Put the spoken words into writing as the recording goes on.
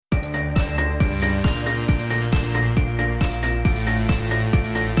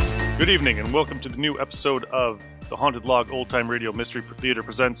Good evening, and welcome to the new episode of the Haunted Log Old Time Radio Mystery Theater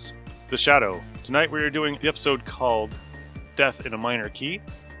presents The Shadow. Tonight we are doing the episode called Death in a Minor Key.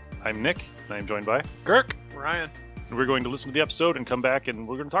 I'm Nick, and I'm joined by Kirk, Ryan. And we're going to listen to the episode and come back and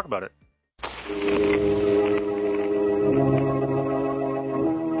we're going to talk about it.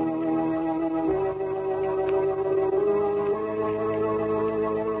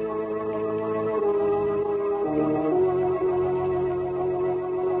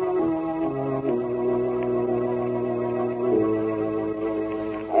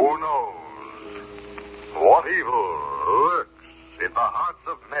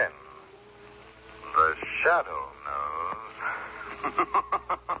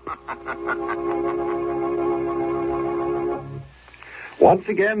 Once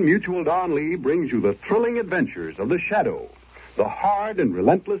again, Mutual Don Lee brings you the thrilling adventures of The Shadow, the hard and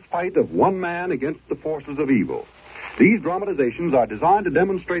relentless fight of one man against the forces of evil. These dramatizations are designed to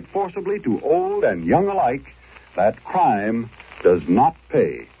demonstrate forcibly to old and young alike that crime does not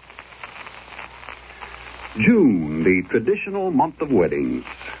pay. June, the traditional month of weddings.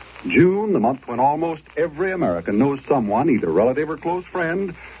 June, the month when almost every American knows someone, either relative or close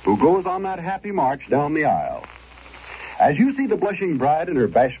friend, who goes on that happy march down the aisle. As you see the blushing bride and her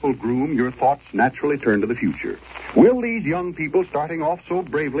bashful groom, your thoughts naturally turn to the future. Will these young people, starting off so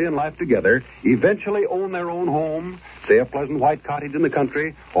bravely in life together, eventually own their own home, say a pleasant white cottage in the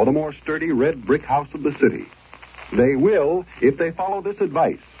country, or the more sturdy red brick house of the city? They will if they follow this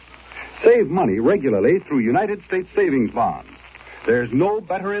advice. Save money regularly through United States savings bonds. There's no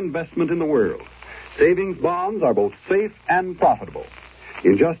better investment in the world. Savings bonds are both safe and profitable.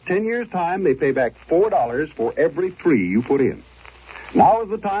 In just 10 years' time, they pay back $4 for every $3 you put in. Now is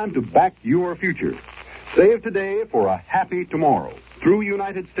the time to back your future. Save today for a happy tomorrow through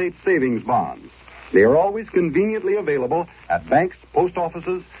United States savings bonds. They are always conveniently available at banks, post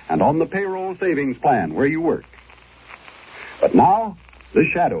offices, and on the payroll savings plan where you work. But now, The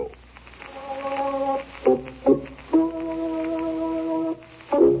Shadow.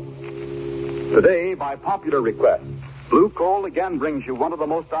 Today, by popular request, Blue Coal again brings you one of the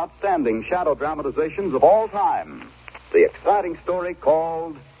most outstanding shadow dramatizations of all time. The exciting story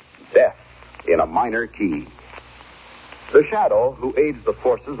called Death in a Minor Key. The Shadow, who aids the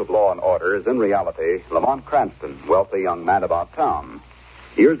forces of law and order, is in reality Lamont Cranston, wealthy young man about town.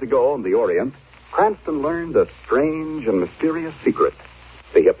 Years ago in the Orient, Cranston learned a strange and mysterious secret.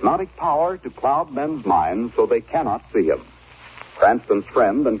 The hypnotic power to cloud men's minds so they cannot see him. Cranston's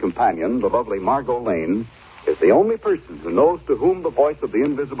friend and companion, the lovely Margot Lane, is the only person who knows to whom the voice of the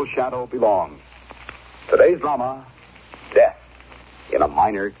invisible shadow belongs. Today's drama, Death in a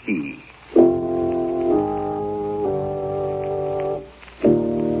Minor Key.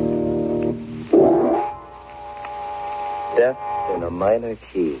 Death in a Minor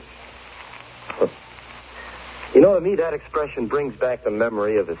Key. You know, to me, that expression brings back the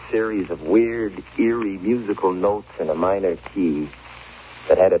memory of a series of weird, eerie musical notes in a minor key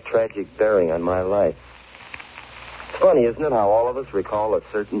that had a tragic bearing on my life. It's funny, isn't it, how all of us recall a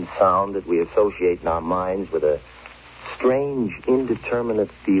certain sound that we associate in our minds with a strange,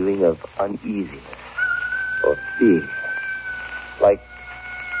 indeterminate feeling of uneasiness or fear. Like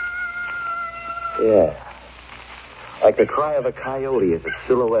the cry of a coyote as it's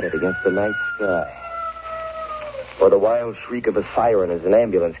silhouetted against the night sky. Or the wild shriek of a siren as an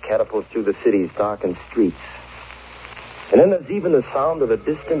ambulance catapults through the city's darkened streets. And then there's even the sound of a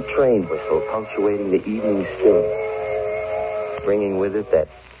distant train whistle punctuating the evening stillness, bringing with it that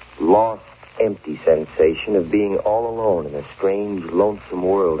lost, empty sensation of being all alone in a strange, lonesome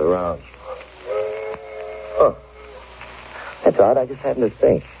world around you. Huh. That's odd. I just happened to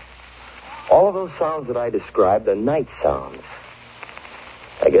think. All of those sounds that I described are night sounds.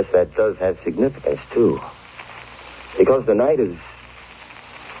 I guess that does have significance, too. Because the night is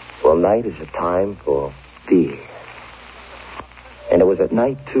a time for fear. And it was at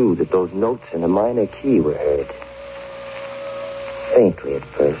night, too, that those notes in a minor key were heard. Faintly at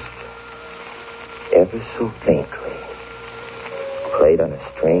first. Ever so faintly. Played on a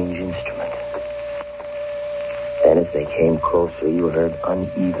strange instrument. Then as they came closer, you heard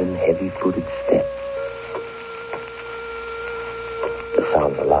uneven, heavy-footed steps. The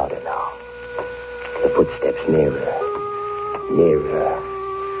sounds are louder now. The footsteps nearer. Nearer.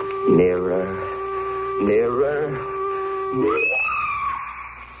 Nearer. Nearer. Nearer.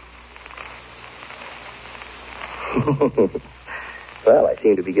 Well, I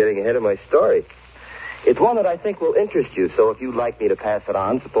seem to be getting ahead of my story. It's one that I think will interest you, so if you'd like me to pass it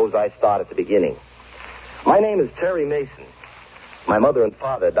on, suppose I start at the beginning. My name is Terry Mason. My mother and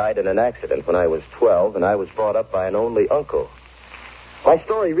father died in an accident when I was 12, and I was brought up by an only uncle. My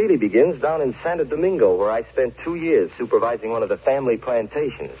story really begins down in Santo Domingo, where I spent 2 years supervising one of the family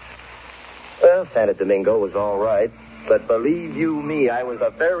plantations. Well, Santo Domingo was all right, but believe you me, I was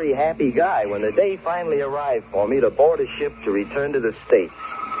a very happy guy when the day finally arrived for me to board a ship to return to the States.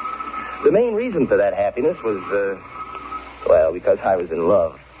 The main reason for that happiness was, because I was in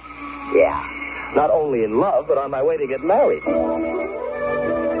love. Yeah, not only in love, but on my way to get married.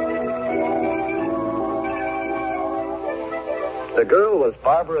 The girl was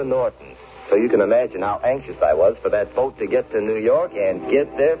Barbara Norton, so you can imagine how anxious I was for that boat to get to New York and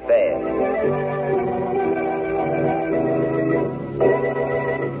get there fast.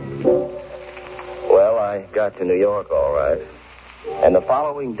 Well, I got to New York all right, and the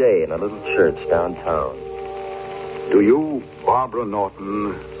following day in a little church downtown. Do you, Barbara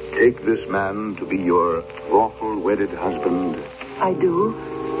Norton, take this man to be your lawful wedded husband? I do.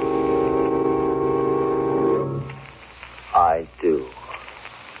 I do.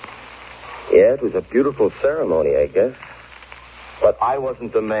 Yeah, it was a beautiful ceremony, I guess. But I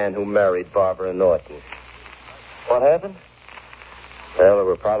wasn't the man who married Barbara Norton. What happened? Well, there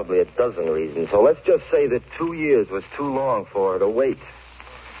were probably a dozen reasons. So let's just say that 2 years was too long for her to wait.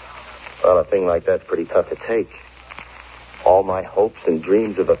 Well, a thing like that's pretty tough to take. All my hopes and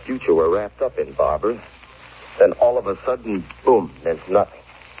dreams of a future were wrapped up in Barbara. Then all of a sudden, boom, there's nothing.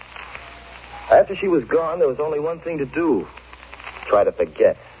 After she was gone, there was only one thing to do. Try to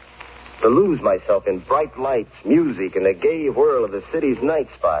forget. To lose myself in bright lights, music, and the gay whirl of the city's night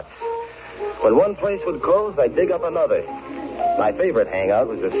spots. When one place would close, I'd dig up another. My favorite hangout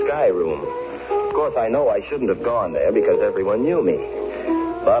was the Sky Room. Of course, I know I shouldn't have gone there because everyone knew me.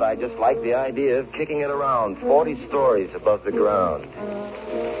 But I just liked the idea of kicking it around 40 stories above the ground.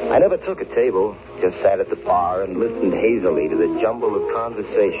 I never took a table, just sat at the bar and listened hazily to the jumble of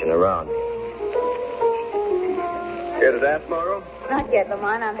conversation around me. Care to dance, Margot? Not yet,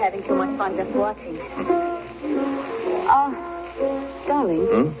 Lamont. I'm having too much fun just watching.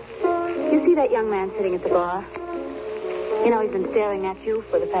 Darling. You see that young man sitting at the bar? You know, he's been staring at you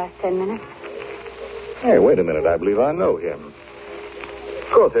for the past 10 minutes. Hey, wait a minute. I believe I know him.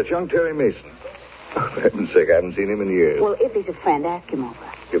 Of course, that's young Terry Mason. For heaven's sake, I haven't seen him in years. Well, if he's a friend, ask him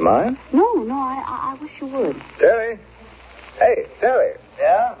over. You mind? No, I wish you would. Terry? Hey, Terry.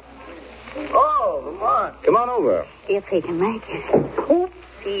 Yeah? Oh, Lamont. Come on over. If he can make it. Oops,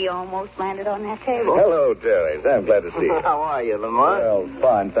 he almost landed on that table. Hello, Terry. I'm glad to see you. How are you, Lamont? Well,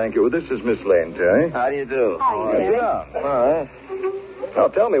 fine, thank you. This is Miss Lane, Terry. How do you do? Hi, Sit Terry. down. All right. Now,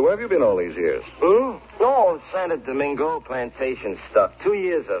 tell me, where have you been all these years? No, Santo Domingo plantation stuff. 2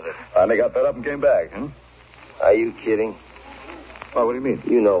 years of it. Finally got fed up and came back, huh? Are you kidding? Oh, what do you mean?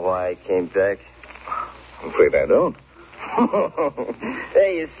 You know why I came back. I'm afraid I don't.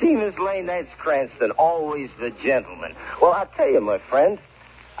 Hey, you see, Miss Lane, that's Cranston, always the gentleman. Well, I'll tell you, my friend,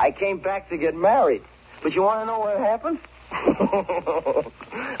 I came back to get married. But you want to know what happened?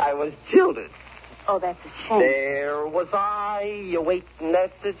 I was jilted. Oh, that's a shame. There was I, waiting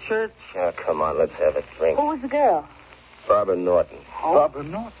at the church. Oh, come on, let's have a drink. Who was the girl? Barbara Norton. Barbara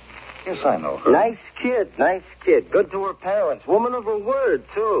Norton? Yes, I know her. Nice kid. Good to her parents. Woman of her word,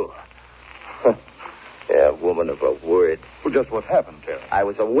 too. Yeah, woman of her word. Well, just what happened, Terry? I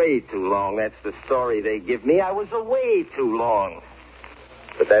was away too long. That's the story they give me. I was away too long.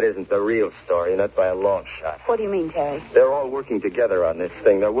 But that isn't the real story, not by a long shot. What do you mean, Terry? They're all working together on this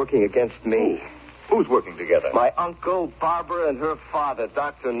thing. They're working against me. Who's working together? My uncle, Barbara, and her father,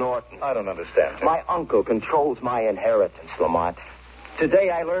 Dr. Norton. I don't understand. Terry. My uncle controls my inheritance, Lamont. Today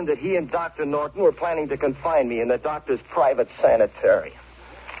I learned that he and Dr. Norton were planning to confine me in the doctor's private sanitarium.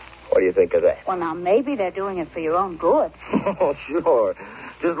 What do you think of that? Well, now, maybe they're doing it for your own good. Oh, sure.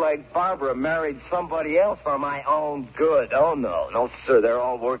 Just like Barbara married somebody else for my own good. Oh, no. No, sir. They're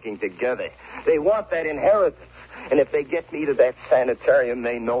all working together. They want that inheritance. And if they get me to that sanitarium,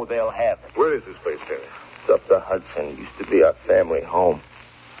 they know they'll have it. Where is this place, Terry? It's up the Hudson. It used to be our family home.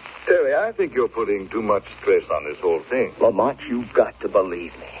 Terry, I think you're putting too much stress on this whole thing. Lamont, you've got to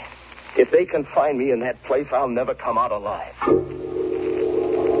believe me. If they confine me in that place, I'll never come out alive.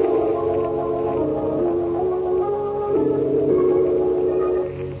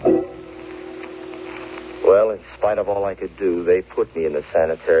 Well, in spite of all I could do, they put me in the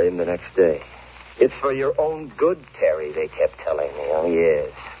sanitarium the next day. It's for your own good, Terry, they kept telling me. Oh,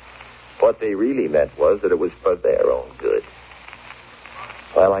 yes. What they really meant was that it was for their own good.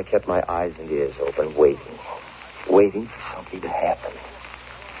 Well, I kept my eyes and ears open, waiting for something to happen.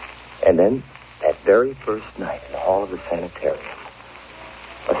 And then, that very first night in the hall of the sanitarium,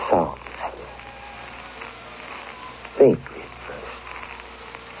 a sound was heard. Faintly at first.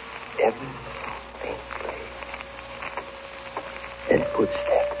 Ever so faintly. Then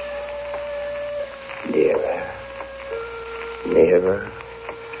footsteps. Nearer. Nearer.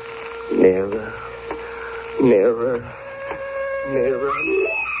 Nearer. Nearer. Nearer.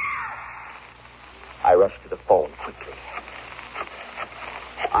 I rushed to the phone quickly.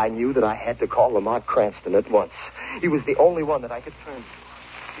 I knew that I had to call Lamont Cranston at once. He was the only one that I could turn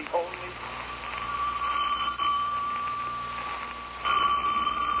to. The only...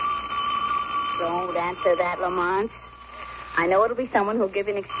 Don't answer that, Lamont. I know it'll be someone who'll give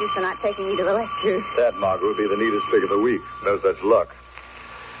you an excuse for not taking me to the lecture. That, Margaret, would be the neatest trick of the week. No such luck.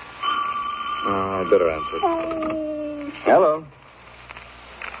 I'd better answer. Hello.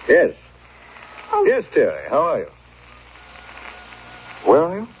 Yes. Yes, Terry. How are you? Where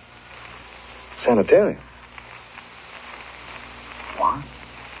are you? Sanitarium. What?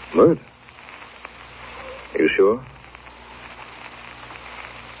 Murder. You sure?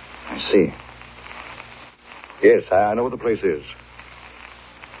 I see. Yes, I know what the place is.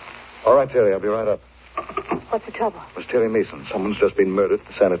 All right, Terry, I'll be right up. What's the trouble? Miss Terry Mason. Someone's just been murdered at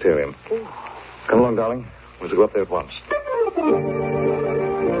the sanitarium. Ooh. Come along, darling. We'll go up there at once.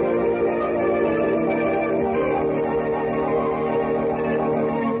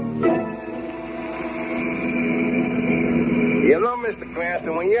 You know, Mr.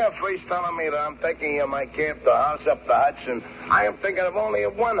 Cranston, when you're first telling me that I'm taking you my camp to house up the Hudson, I am thinking of only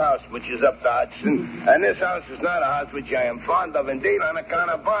one house which is up the Hudson. And this house is not a house which I am fond of, indeed, on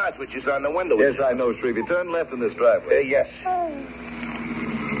account of bars which is on the window. Yes, I know, Shrevey. Turn left in this driveway. Yes.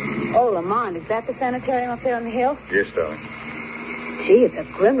 Oh, Lamont, is that the sanitarium up there on the hill? Yes, darling. Gee, it's a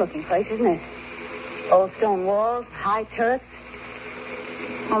grim-looking place, isn't it? Old stone walls, high turrets.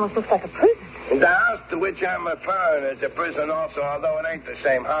 Almost looks like a prison. The house to which I'm referring is a prison also, although it ain't the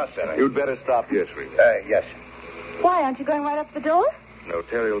same house in it. You'd better stop here, Shrevey. Yes. Why, aren't you going right up the door? No,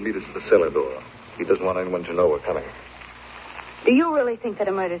 Terry will meet us at the cellar door. He doesn't want anyone to know we're coming. Do you really think that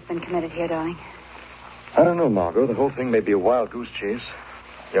a murder's been committed here, darling? I don't know, Margot. The whole thing may be a wild goose chase.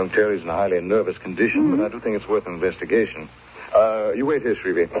 Young Terry's in a highly nervous condition, but I do think it's worth an investigation. You wait here,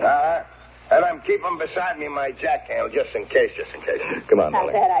 Shrevey. And I'm keeping beside me my jackhammer just in case. Come on, Not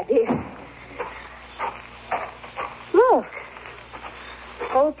a darling. bad idea. Look. The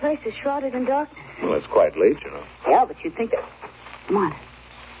whole place is shrouded in darkness. Well, it's quite late, you know. Yeah, but you'd think that... Come on.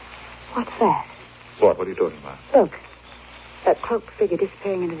 What's that? What are you talking about? Look. That cloaked figure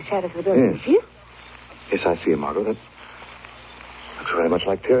disappearing into the shadows of the building. Yes. See it? Yes, I see him, Margot. That looks very much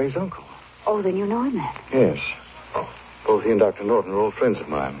like Terry's uncle. Oh, then you know him then. Yes. Both he and Dr. Norton are old friends of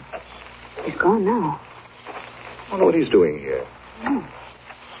mine. He's gone now. I wonder what he's doing here. Hmm.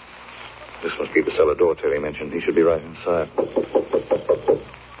 This must be the cellar door Terry mentioned. He should be right inside.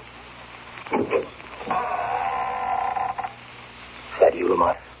 Is that you,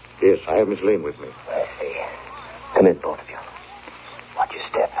 Lamont? Yes, I have Miss Lane with me. I see. Come in, both of you. Watch your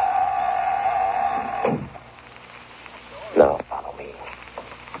step. Now, follow me.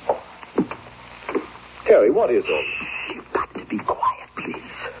 Terry, what is all this? You've got to be quiet, please.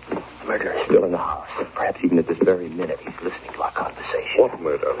 Murder is still in the house. Perhaps even at this very minute he's listening to our conversation. What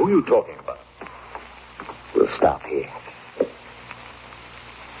murder? Who are you talking about? We'll stop here.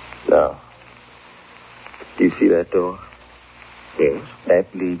 Now, do you see that door? Yes.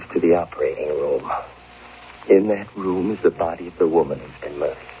 That leads to the operating room. In that room is the body of the woman who's been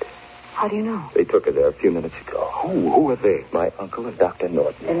murdered. How do you know? They took her there a few minutes ago. Who are they? My uncle and Dr.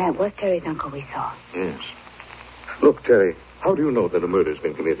 Norton. Then that was Terry's uncle we saw. Yes. Look, Terry, how do you know that a murder's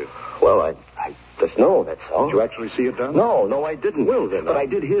been committed? Well, I just know, that's all. Did you actually see it done? No, I didn't. Well, then, But I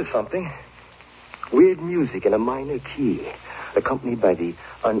did hear something. Weird music in a minor key, accompanied by the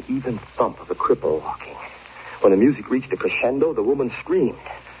uneven thump of a cripple walking. When the music reached a crescendo, the woman screamed.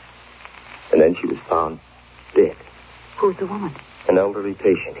 And then she was found dead. Who's the woman? An elderly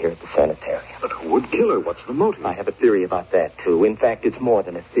patient here at the sanitarium. But who would kill her? What's the motive? I have a theory about that, too. In fact, it's more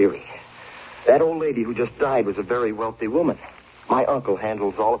than a theory. That old lady who just died was a very wealthy woman. My uncle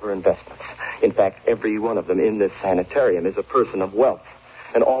handles all of her investments. In fact, every one of them in this sanitarium is a person of wealth.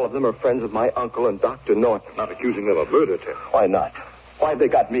 And all of them are friends of my uncle and Dr. Norton. Not accusing them of murder, Terry. Why not? Why have they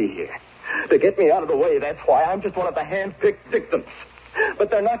got me here? To get me out of the way, that's why. I'm just one of the hand-picked victims. But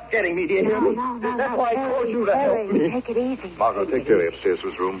they're not getting me, do you hear me? No. That's why I called you to help me. Take it easy. Margot, take Terry upstairs to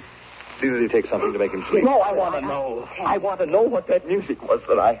his room. See that he takes something to make him sleep. No, I want to know. I want to know what that music was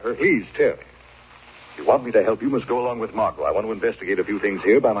that I heard. Please, Terry. If you want me to help, you must go along with Margot. I want to investigate a few things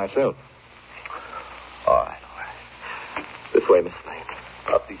here by myself. All right. This way, Miss Lane.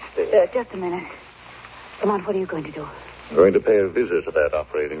 Up these stairs. Just a minute. Come on, what are you going to do? I'm going to pay a visit to that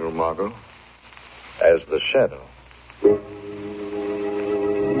operating room, Margot. As the Shadow.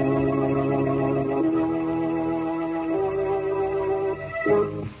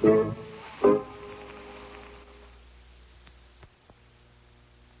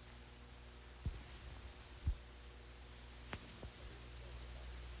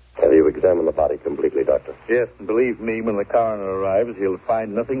 examine the body completely, Doctor? Yes, and believe me, when the coroner arrives, he'll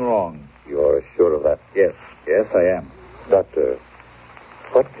find nothing wrong. You're sure of that? Yes, I am. Doctor,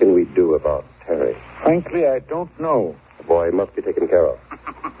 what can we do about Terry? Frankly, I don't know. The boy must be taken care of.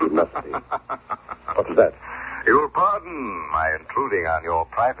 He must be. What was that? You'll pardon my intruding on your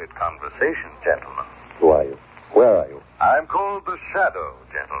private conversation, gentlemen. Who are you? Where are you? I'm called the Shadow,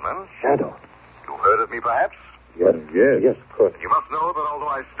 gentlemen. Shadow. You've heard of me, perhaps? Yes. Yes, of course. You must know that although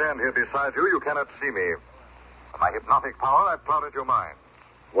I stand here beside you, you cannot see me. By my hypnotic power, I've clouded your mind.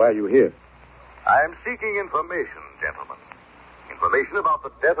 Why are you here? I'm seeking information, gentlemen. Information about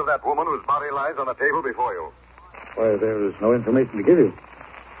the death of that woman whose body lies on the table before you. Why, there is no information to give you.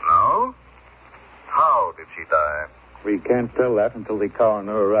 No? How did she die? We can't tell that until the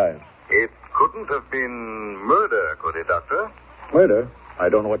coroner arrives. It couldn't have been murder, could it, Doctor? Murder? I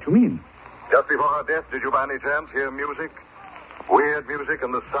don't know what you mean. Just before her death, did you by any chance hear music? Weird music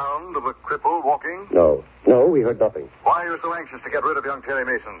and the sound of a cripple walking? No, we heard nothing. Why are you so anxious to get rid of young Terry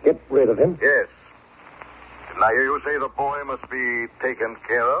Mason? Get rid of him? Yes. Didn't I hear you say the boy must be taken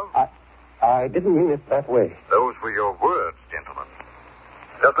care of? I didn't mean it that way. Those were your words, gentlemen.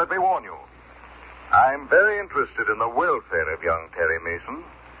 Just let me warn you. I'm very interested in the welfare of young Terry Mason.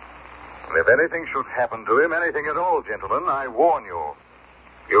 And if anything should happen to him, anything at all, gentlemen, I warn you,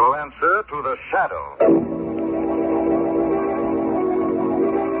 you'll answer to the Shadow.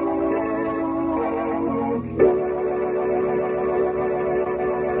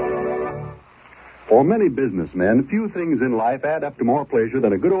 For many businessmen, few things in life add up to more pleasure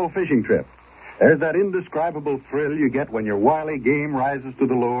than a good old fishing trip. There's that indescribable thrill you get when your wily game rises to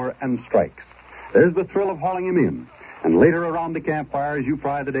the lure and strikes. There's the thrill of hauling him in. And later around the campfire as you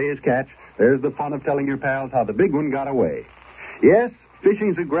fry the day's catch, there's the fun of telling your pals how the big one got away. Yes,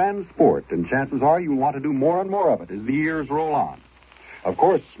 fishing's a grand sport, and chances are you'll want to do more and more of it as the years roll on. Of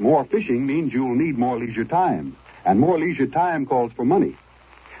course, more fishing means you'll need more leisure time, and more leisure time calls for money.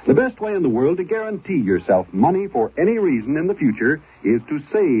 The best way in the world to guarantee yourself money for any reason in the future is to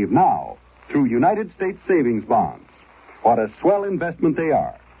save now through United States savings bonds. What a swell investment they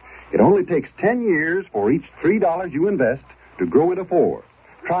are. It only takes 10 years for each $3 you invest to grow into 4.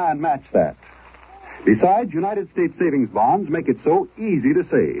 Try and match that. Besides, United States savings bonds make it so easy to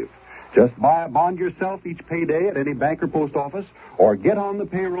save. Just buy a bond yourself each payday at any bank or post office, or get on the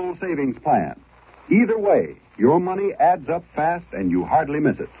payroll savings plan. Either way, your money adds up fast and you hardly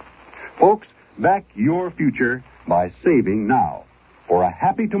miss it. Folks, back your future by saving now. For a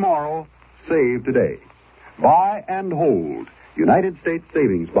happy tomorrow, save today. Buy and hold United States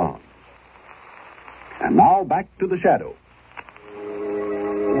savings bonds. And now back to the Shadow.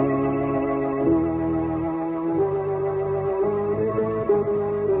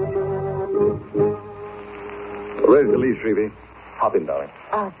 Ready to leave, Shrevey. Hop in, darling.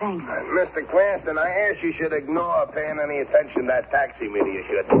 Oh, thanks. Mr. Cranston, I ask you should ignore paying any attention to that taxi meter you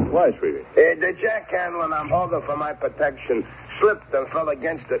should. Why, Shrevey? The jack handle and I'm holding for my protection slipped and fell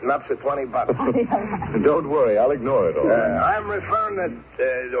against it and upset $20. Don't worry, I'll ignore it all. I'm referring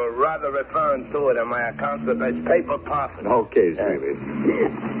to it in my accounts as paper profit. Okay, Shrevey.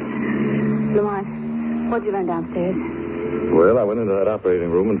 Lamont, what'd you learn downstairs? Well, I went into that operating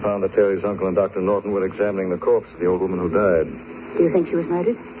room and found that Terry's uncle and Dr. Norton were examining the corpse of the old woman who died. Do you think she was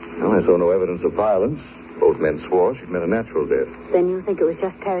murdered? Well, I saw no evidence of violence. Both men swore she'd met a natural death. Then you think it was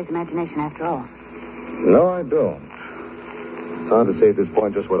just Terry's imagination after all? No, I don't. It's hard to say at this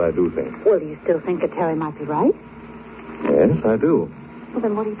point just what I do think. Well, do you still think that Terry might be right? Yes, I do. Well,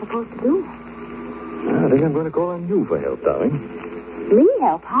 then what do you propose to do? I think I'm going to call on you for help, darling. Me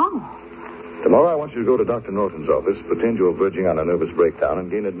help? How? Tomorrow I want you to go to Dr. Norton's office, pretend you're verging on a nervous breakdown, and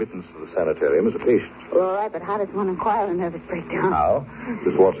gain admittance to the sanitarium as a patient. Well, all right, but how does one acquire a nervous breakdown? How?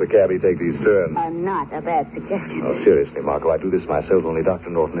 Just watch the cabbie take these turns. Not a bad suggestion. Oh, seriously, Marco, I do this myself. Only Dr.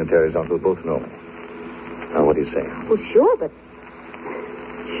 Norton and Terry's uncle both know me. Now, what do you say? Well, sure, but...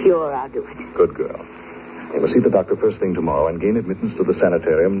 Sure, I'll do it. Good girl. You must see the doctor first thing tomorrow and gain admittance to the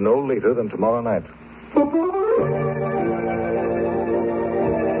sanitarium no later than tomorrow night.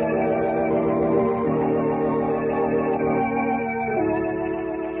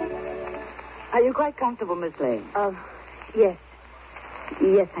 Are you quite comfortable, Miss Lane? Yes.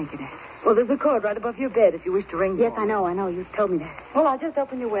 Yes, thank you, Nurse. Well, there's a cord right above your bed if you wish to ring Yes, for I me. know. You told me that. Well, I'll just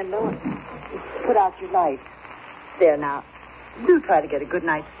open your window and put out your light. There now. Do try to get a good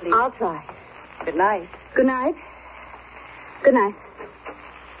night's sleep. I'll try. Good night. Good night. Good night.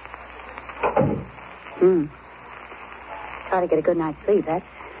 Try to get a good night's sleep. That's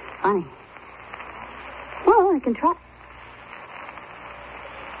funny. Well, I can try.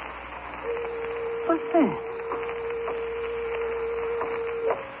 What's that?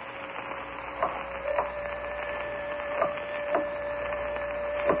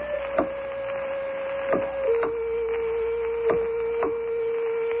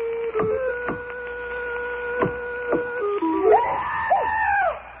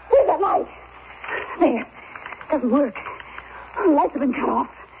 There. Doesn't work. The lights have been cut off.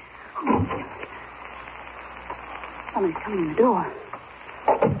 Somebody's coming in the door.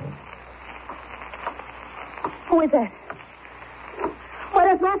 Who is that? Why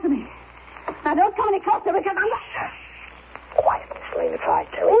don't you answer me? Now, don't come any closer because I'm... Quiet, Miss Lane. It's I,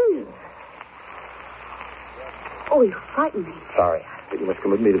 Terry. Oh, you frightened me. Sorry, but you must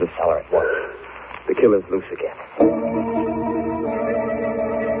come with me to the cellar at once. The killer's loose again.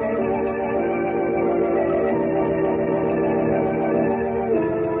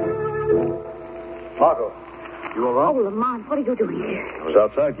 Margot, you all Oh, right? Lamont, what are you doing here? I was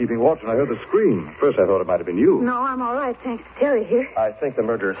outside keeping watch and I heard the scream. At first I thought it might have been you. No, I'm all right, thanks to Terry here. I think the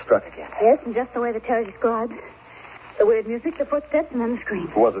murderer struck again. Yes, and just the way that Terry described. The weird music, the footsteps, and then the scream.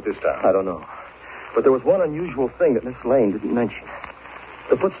 Who was it this time? I don't know. But there was one unusual thing that Miss Lane didn't mention.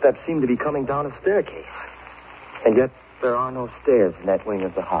 The footsteps seemed to be coming down a staircase. And yet there are no stairs in that wing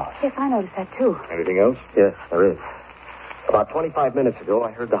of the house. Yes, I noticed that, too. Anything else? Yes, there is. About 25 minutes ago,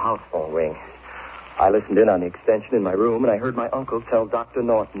 I heard the house phone ring. I listened in on the extension in my room, and I heard my uncle tell Dr.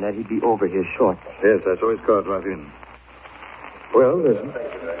 Norton that he'd be over here shortly. Yes, I saw his car drive in. Well, listen.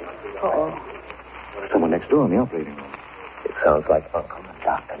 Uh-oh. Someone next door in the operating room. It sounds like Uncle and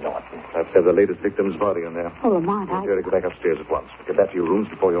Dr. Norton. Perhaps have the latest victim's body in there. Oh, Lamont, Terry, go back upstairs at once. Get back to your rooms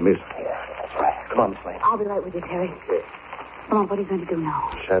before you're missed. Yes, that's right. Come on, Miss Lane. I'll be right with you, Terry. Okay. Lamont, what are you going to do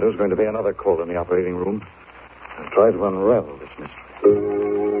now? Shadow's going to pay another call in the operating room and try to unravel this mystery.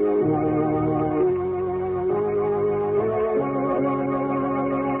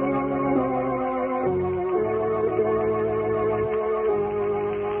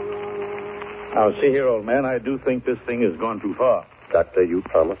 Now, see here, old man, I do think this thing has gone too far. Doctor, you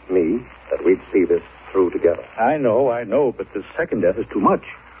promised me that we'd see this through together. I know, but the second death is too much.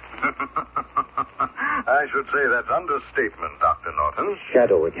 I should say that's understatement, Dr. Norton.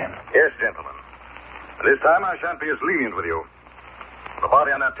 Shadow again. Yes, gentlemen. This time I shan't be as lenient with you. The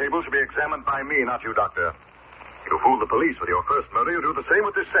body on that table should be examined by me, not you, Doctor. You fooled the police with your first murder. You do the same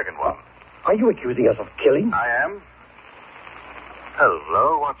with this second one. Are you accusing us of killing? I am.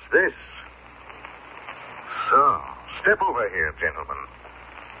 Hello, what's this? So, step over here, gentlemen.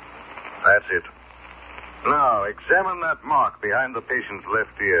 That's it. Now, examine that mark behind the patient's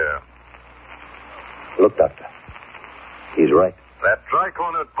left ear. Look, Doctor. He's right. That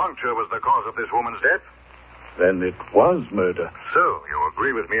dry-cornered puncture was the cause of this woman's death. Then it was murder. So, you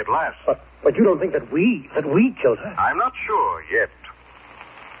agree with me at last. But you don't think that we killed her? I'm not sure yet.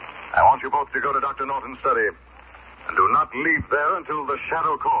 I want you both to go to Dr. Norton's study. And do not leave there until the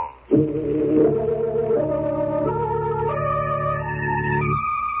shadow calls.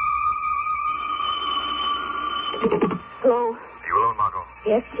 Hello? Are you alone, Margot?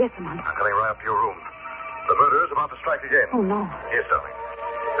 Yes, Lamont. I'm coming right up to your room. The murderer's about to strike again. Oh, no. Yes, darling.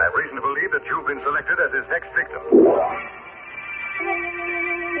 I have reason to believe that you've been selected as his next victim.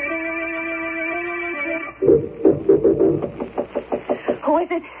 Who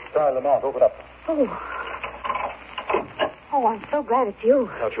is it? Sorry, Lamont, open up. Oh, I'm so glad it's you.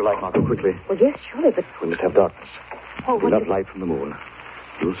 Out your light, Margot, quickly. Well, yes, surely, but... We must have darkness. Oh, what Enough is... light from the moon.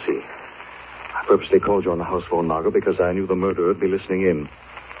 You'll see. I purposely called you on the house phone, Margot, because I knew the murderer would be listening in.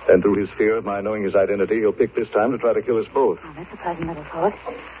 Then through his fear of my knowing his identity, he'll pick this time to try to kill us both. Oh, that's a pleasant little thought.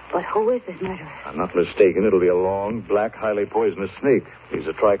 But who is this murderer? I'm not mistaken. It'll be a long, black, highly poisonous snake. He's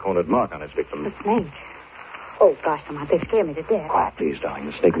a tri-cornered mark on its victim. The snake. Oh, gosh, Lamont, they scare me to death. Quiet, please, darling.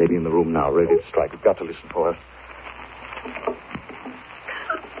 The snake may be in the room now, ready to strike. We've got to listen for her.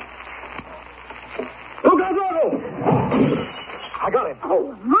 Look out, Margot! I got him.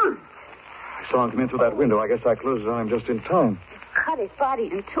 Oh, Lamont! I saw him come in through that window. I guess I closed it on him just in time. Cut his body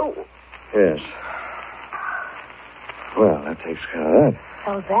in two. Yes. Well, that takes care of that.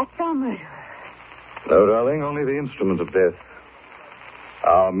 So that's our murderer. No, darling, only the instrument of death.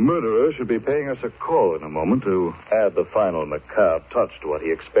 Our murderer should be paying us a call in a moment to add the final macabre touch to what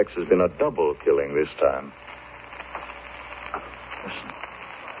he expects has been a double killing this time. Listen.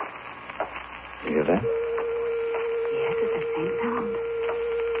 You hear that? Yes, it's the same sound.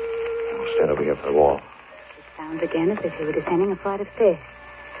 We'll stand over here for the wall. It sounds again as if he were descending a flight of stairs.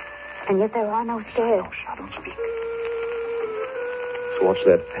 And yet there are no stairs. No, don't speak. Let's watch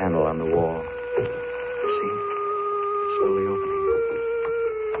that panel on the wall. See? Slowly opening.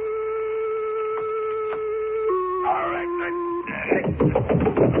 All right.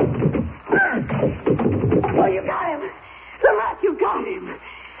 Oh, you got him. Lamont, you got him.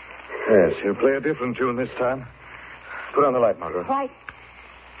 Yes, he'll play a different tune this time. Put on the light, Margot. Right.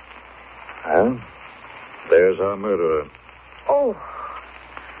 Well, there's our murderer. Oh,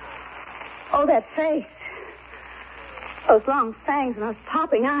 that face. Those long fangs and those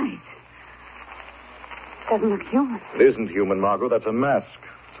popping eyes. Doesn't look human. It isn't human, Margot. That's a mask.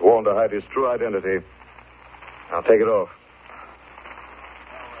 It's worn to hide his true identity. Now take it off.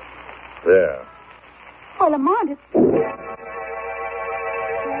 There. Oh, Lamont, it's...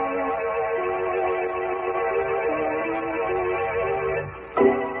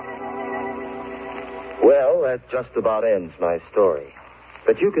 Well, that just about ends my story.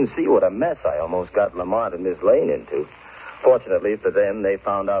 But you can see what a mess I almost got Lamont and Miss Lane into. Fortunately for them, they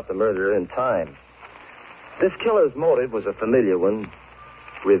found out the murderer in time. This killer's motive was a familiar one,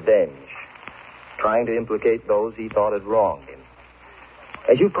 revenge. Trying to implicate those he thought had wronged him.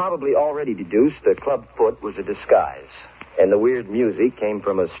 As you probably already deduced, the clubfoot was a disguise. And the weird music came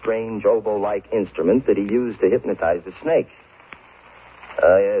from a strange oboe-like instrument that he used to hypnotize the snake.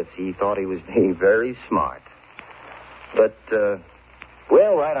 Yes, he thought he was being very smart. But,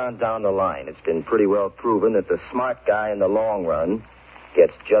 well, right on down the line, it's been pretty well proven that the smart guy in the long run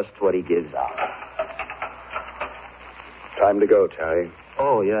gets just what he gives out. Time to go, Terry.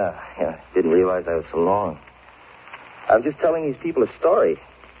 Oh, yeah. Didn't realize I was so long. I'm just telling these people a story.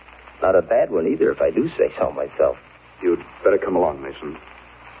 Not a bad one either, if I do say so myself. You'd better come along, Mason.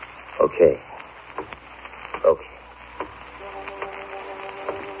 Okay.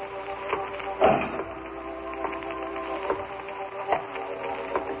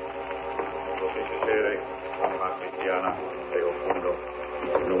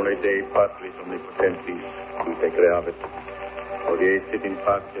 Dei patris omnipotentis, te creavit, odiesit in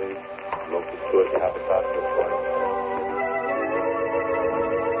pace, locus tuus habitatio quae.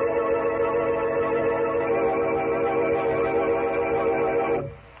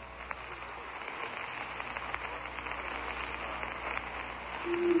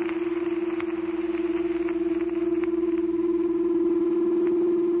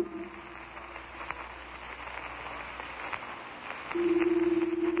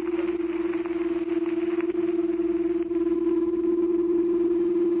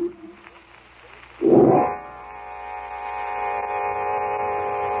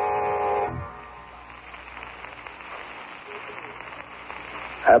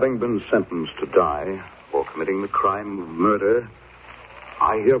 Having been sentenced to die for committing the crime of murder,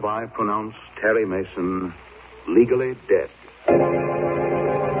 I hereby pronounce Terry Mason legally dead.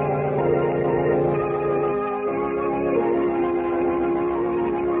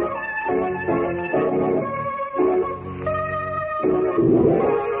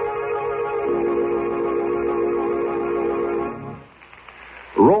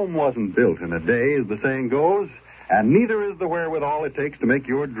 Rome wasn't built in a day, as the saying goes. And neither is the wherewithal it takes to make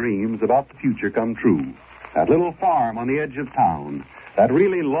your dreams about the future come true. That little farm on the edge of town, that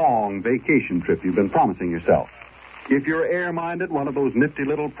really long vacation trip you've been promising yourself. If you're air-minded, one of those nifty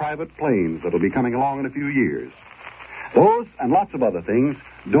little private planes that'll be coming along in a few years. Those and lots of other things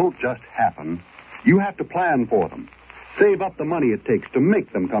don't just happen. You have to plan for them. Save up the money it takes to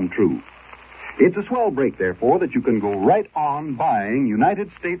make them come true. It's a swell break, therefore, that you can go right on buying United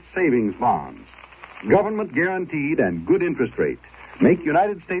States savings bonds. Government guaranteed and good interest rate. Make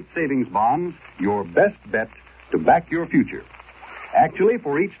United States savings bonds your best bet to back your future. Actually,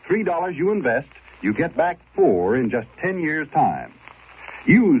 for each $3 you invest, you get back $4 in just 10 years' time.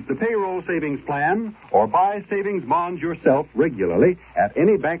 Use the payroll savings plan or buy savings bonds yourself regularly at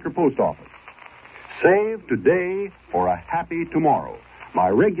any bank or post office. Save today for a happy tomorrow by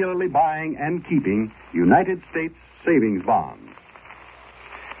regularly buying and keeping United States savings bonds.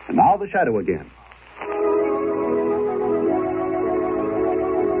 And now the shadow again.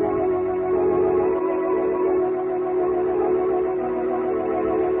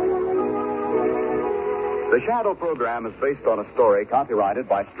 The Shadow program is based on a story copyrighted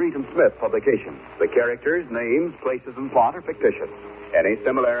by Street and Smith Publications. The characters, names, places, and plot are fictitious. Any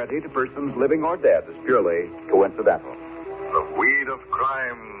similarity to persons living or dead is purely coincidental. The weed of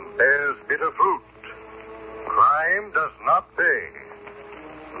crime bears bitter fruit. Crime does not pay.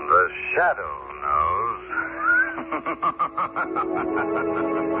 The Shadow knows.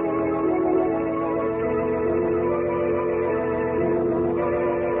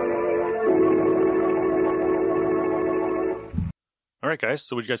 All right, guys.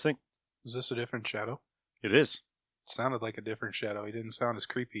 So what do you guys think? Is this a different Shadow? It is. It sounded like a different Shadow. He didn't sound as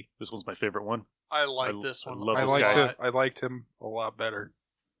creepy. This one's my favorite one. I like this one. I love this guy. I liked him a lot better.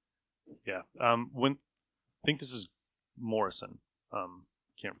 Yeah. I think this is Morrison.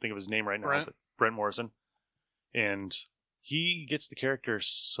 Can't think of his name right now, but Brent Morrison. And he gets the character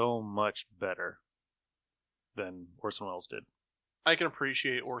so much better than Orson Welles did. I can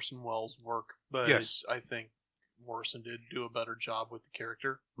appreciate Orson Welles' work, but yes. I think Morrison did do a better job with the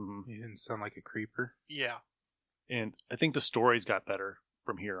character. Mm-hmm. He didn't sound like a creeper. Yeah. And I think the stories got better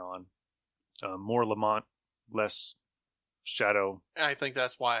from here on. More Lamont, less Shadow. And I think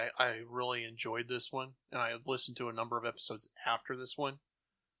that's why I really enjoyed this one, and I listened to a number of episodes after this one,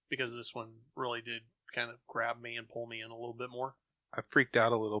 because this one really did kind of grab me and pull me in a little bit more. I freaked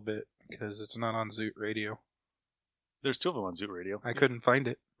out a little bit because it's not on Zoot Radio. There's two of them on Zoot Radio. I couldn't find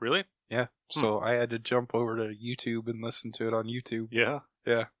it. Really? Yeah. So I had to jump over to YouTube and listen to it on YouTube. Yeah.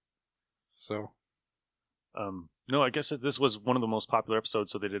 Yeah. So. No, I guess this was one of the most popular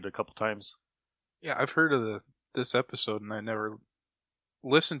episodes, so they did it a couple times. Yeah, I've heard of this episode, and I never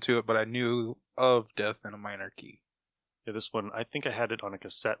listened to it, but I knew of Death in a Minor Key. Yeah, this one, I think I had it on a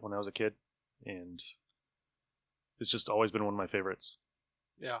cassette when I was a kid, and it's just always been one of my favorites.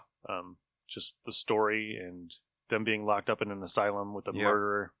 Yeah. Just the story and them being locked up in an asylum with a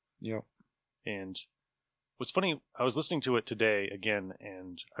murderer. Yep. And what's funny, I was listening to it today again,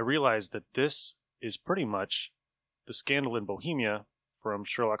 and I realized that this is pretty much the Scandal in Bohemia from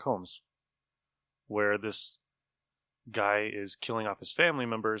Sherlock Holmes, where this guy is killing off his family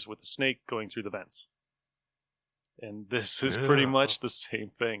members with a snake going through the vents. And this is pretty much the same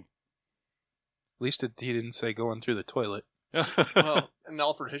thing. At least he didn't say going through the toilet. Well, and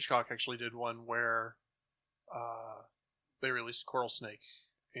Alfred Hitchcock actually did one where they released a coral snake,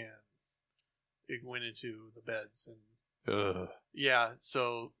 and it went into the beds. And yeah,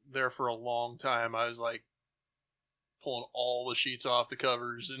 so there for a long time, I was like pulling all the sheets off the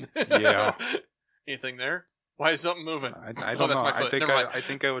covers and yeah. Anything there? Why is something moving? I don't know. I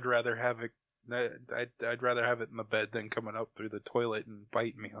think I would rather have it. I'd rather have it in the bed than coming up through the toilet and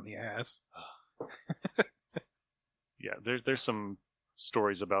biting me on the ass. Yeah, there's some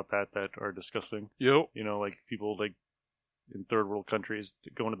stories about that are disgusting. Yep. You know, like people like in third world countries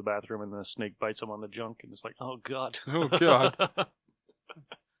go into the bathroom and the snake bites them on the junk, and it's like, oh god, oh god.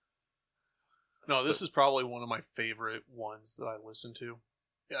 No, this is probably one of my favorite ones that I listened to.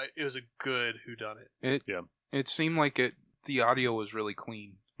 Yeah, it was a good whodunit. It seemed like the audio was really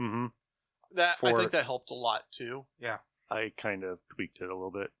clean. Mm-hmm. I think that helped a lot too. Yeah, I kind of tweaked it a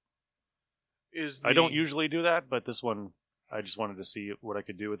little bit. I don't usually do that, but this one, I just wanted to see what I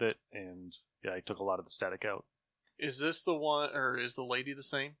could do with it, and yeah, I took a lot of the static out. Is this the one, or is the lady the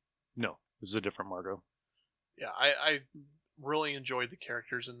same? No, this is a different Margot. Yeah, I really enjoyed the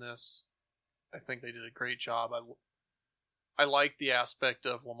characters in this. I think they did a great job. I like the aspect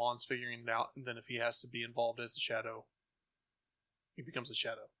of Lamont's figuring it out, and then if he has to be involved as a shadow, he becomes a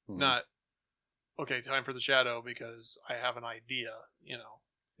shadow. Mm-hmm. Not, okay, time for the shadow because I have an idea, you know.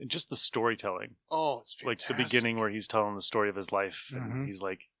 And just the storytelling. Oh, it's fantastic. Like the beginning where he's telling the story of his life, and he's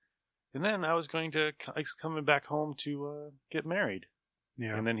like, and then I was coming back home to get married.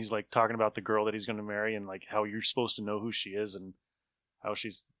 Yeah. And then he's like talking about the girl that he's going to marry, and like how you're supposed to know who she is, and how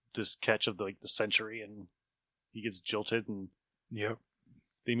she's this catch of the century, and he gets jilted, and yep.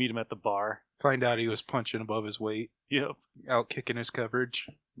 They meet him at the bar. Find out he was punching above his weight. Yep. Out kicking his coverage.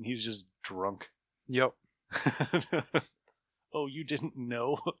 And he's just drunk. Yep. Oh, you didn't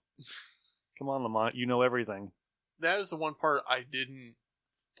know? Come on, Lamont. You know everything. That is the one part I didn't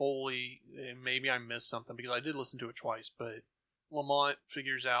fully... Maybe I missed something, because I did listen to it twice, but Lamont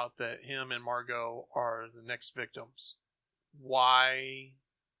figures out that him and Margot are the next victims. Why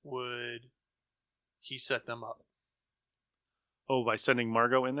would he set them up? Oh, by sending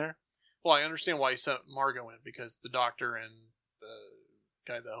Margot in there? Well, I understand why he sent Margot in, because the doctor and the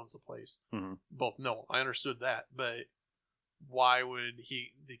guy that owns the place both know. I understood that, but why would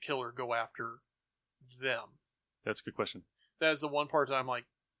the killer go after them? That's a good question. That is the one part that I'm like,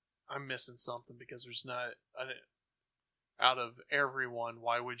 I'm missing something, because there's not... out of everyone,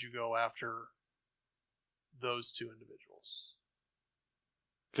 why would you go after those two individuals?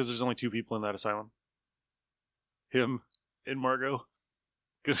 Because there's only two people in that asylum. Him and Margot.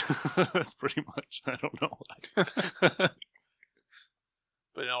 Because that's pretty much, I don't know why.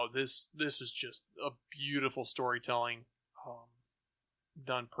 But no, this is just a beautiful storytelling,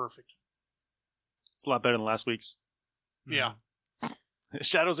 done perfect. It's a lot better than last week's. Yeah.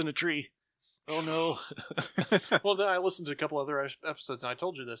 Shadows in a tree. Oh no. Well, then I listened to a couple other episodes, and I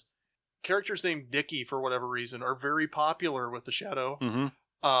told you this. Characters named Dickie, for whatever reason, are very popular with the Shadow.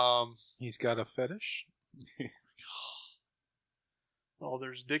 Mm-hmm. He's got a fetish? Well,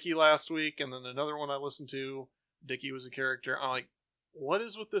 there's Dickie last week, and then another one I listened to, Dickie was a character. I'm like, what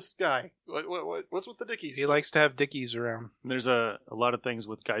is with this guy? What's with the Dickies? He likes to have Dickies around. And there's a lot of things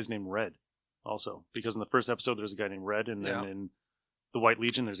with guys named Red, also. Because in the first episode, there's a guy named Red, and then in the White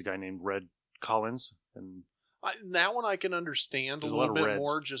Legion, there's a guy named Red Collins. And that one I can understand a little bit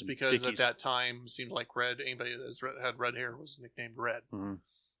more, just because Dickies. At that time, it seemed like anybody that had red hair was nicknamed Red. Mm-hmm.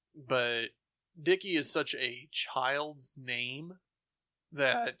 But Dickie is such a child's name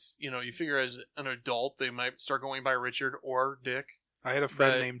that, you figure as an adult they might start going by Richard or Dick. I had a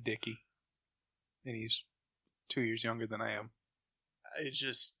friend named Dickie, and he's 2 years younger than I am.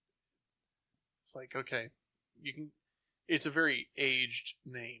 It's like, okay, it's a very aged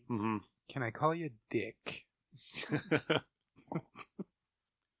name. Mm-hmm. Can I call you Dick?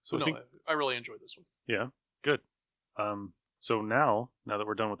 So I really enjoyed this one. Yeah, good. So now that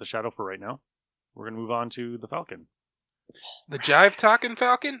we're done with the Shadow for right now, we're going to move on to the Falcon. The jive talking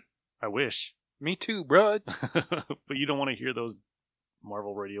Falcon? I wish. Me too, bud. But you don't want to hear those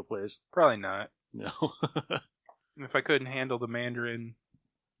Marvel radio plays. Probably not. No. If I couldn't handle the Mandarin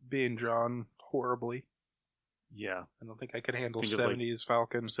being drawn horribly. Yeah. I don't think I could handle 70s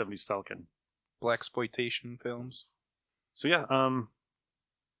Falcon. 70s Falcon. Blaxploitation films. So yeah,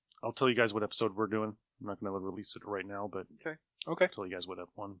 I'll tell you guys what episode we're doing. I'm not going to release it right now, but okay. I'll tell you guys what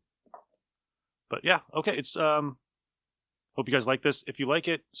one. But yeah, okay. It's hope you guys like this. If you like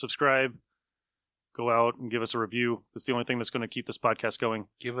it, subscribe. Go out and give us a review. That's the only thing that's going to keep this podcast going.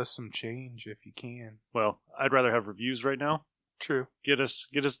 Give us some change if you can. Well, I'd rather have reviews right now. True. Get us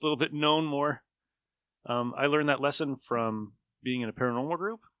a little bit known more. I learned that lesson from being in a paranormal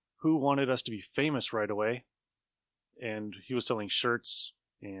group who wanted us to be famous right away. And he was selling shirts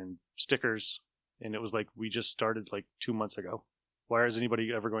and stickers. And it was like, we just started like 2 months ago. Why is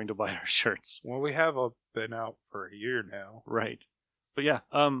anybody ever going to buy our shirts? Well, we have been out for a year now. Right. But yeah,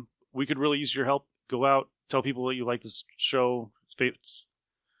 we could really use your help. Go out, tell people that you like this show.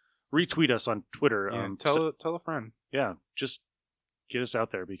 Retweet us on Twitter. Yeah, tell a friend. Yeah, just get us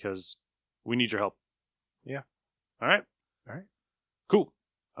out there because we need your help. Yeah. All right. Cool.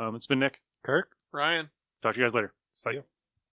 It's been Nick. Kirk. Ryan. Talk to you guys later. See ya.